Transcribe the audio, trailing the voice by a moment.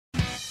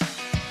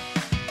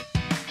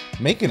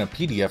Making a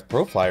PDF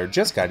Pro Flyer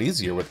just got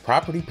easier with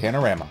Property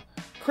Panorama.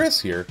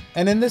 Chris here,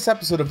 and in this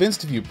episode of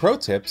InstaView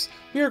ProTips,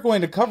 we are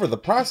going to cover the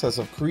process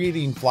of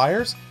creating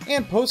flyers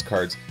and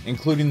postcards,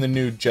 including the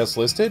new Just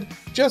Listed,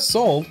 Just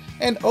Sold,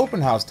 and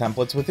Open House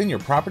templates within your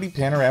Property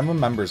Panorama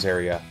members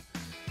area.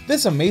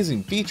 This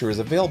amazing feature is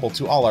available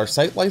to all our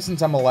site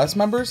licensed MLS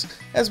members,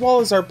 as well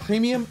as our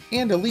premium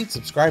and elite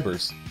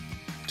subscribers.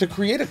 To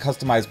create a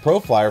customized Pro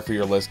Flyer for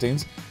your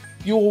listings,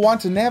 you will want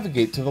to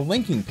navigate to the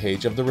linking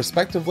page of the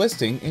respective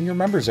listing in your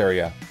members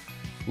area.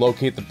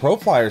 Locate the Pro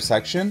Flyer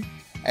section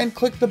and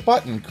click the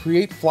button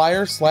Create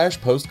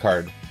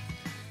Flyer/Postcard.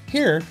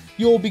 Here,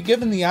 you will be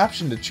given the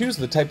option to choose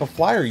the type of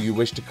flyer you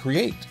wish to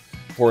create.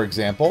 For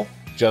example,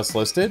 Just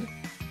Listed,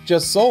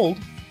 Just Sold,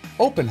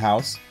 Open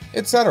House,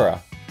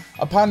 etc.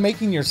 Upon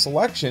making your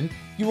selection,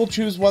 you will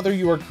choose whether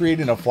you are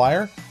creating a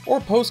flyer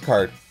or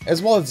postcard, as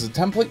well as the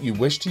template you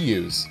wish to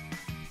use.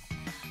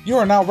 You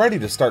are now ready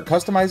to start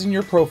customizing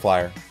your Pro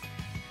Flyer.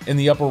 In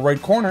the upper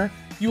right corner,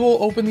 you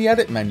will open the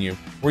Edit menu,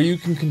 where you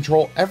can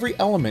control every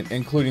element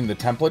including the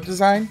template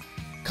design,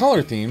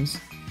 color themes,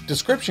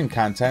 description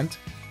content,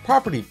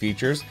 property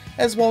features,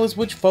 as well as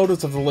which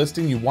photos of the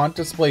listing you want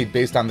displayed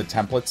based on the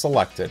template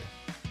selected.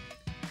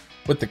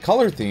 With the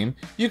color theme,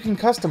 you can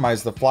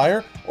customize the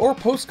flyer or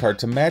postcard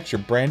to match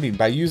your branding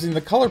by using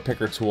the color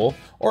picker tool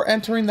or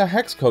entering the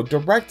hex code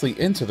directly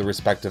into the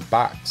respective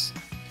box.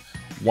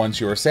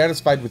 Once you are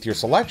satisfied with your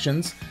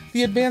selections,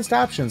 the advanced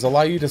options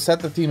allow you to set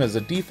the theme as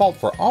a default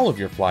for all of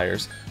your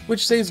flyers,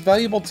 which saves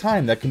valuable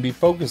time that can be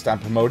focused on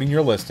promoting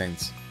your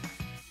listings.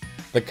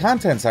 The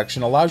content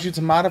section allows you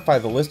to modify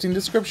the listing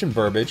description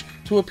verbiage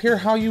to appear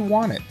how you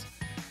want it.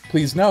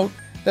 Please note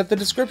that the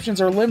descriptions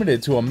are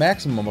limited to a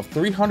maximum of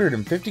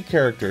 350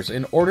 characters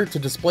in order to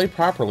display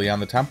properly on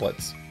the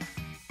templates.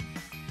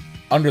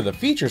 Under the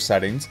feature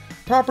settings,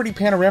 Property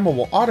Panorama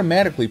will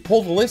automatically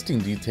pull the listing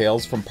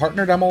details from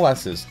partnered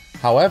MLSs.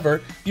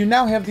 However, you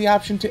now have the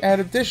option to add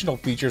additional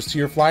features to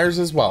your flyers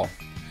as well.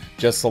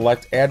 Just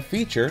select Add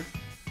Feature,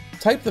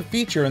 type the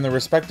feature in the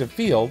respective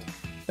field,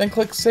 then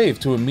click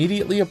Save to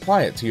immediately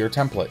apply it to your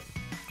template.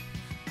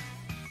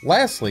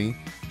 Lastly,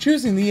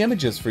 choosing the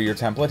images for your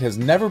template has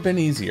never been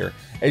easier,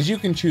 as you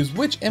can choose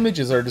which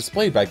images are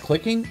displayed by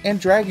clicking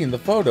and dragging the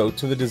photo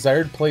to the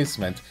desired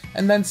placement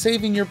and then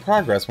saving your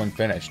progress when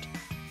finished.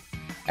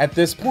 At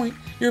this point,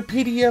 your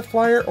PDF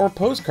flyer or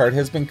postcard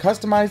has been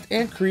customized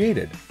and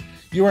created.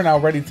 You are now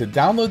ready to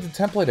download the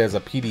template as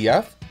a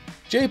PDF,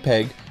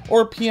 JPEG,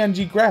 or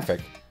PNG graphic,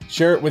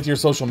 share it with your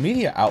social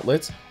media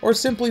outlets, or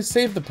simply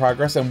save the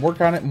progress and work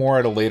on it more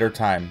at a later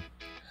time.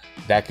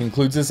 That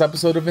concludes this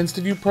episode of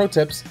InstaView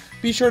ProTips.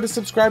 Be sure to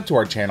subscribe to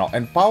our channel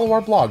and follow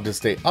our blog to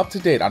stay up to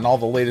date on all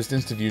the latest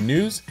InstaView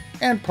news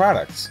and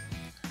products.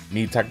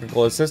 Need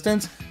technical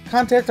assistance?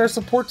 Contact our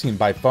support team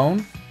by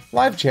phone,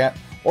 live chat,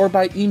 or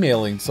by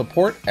emailing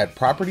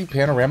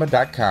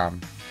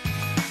support@propertypanorama.com.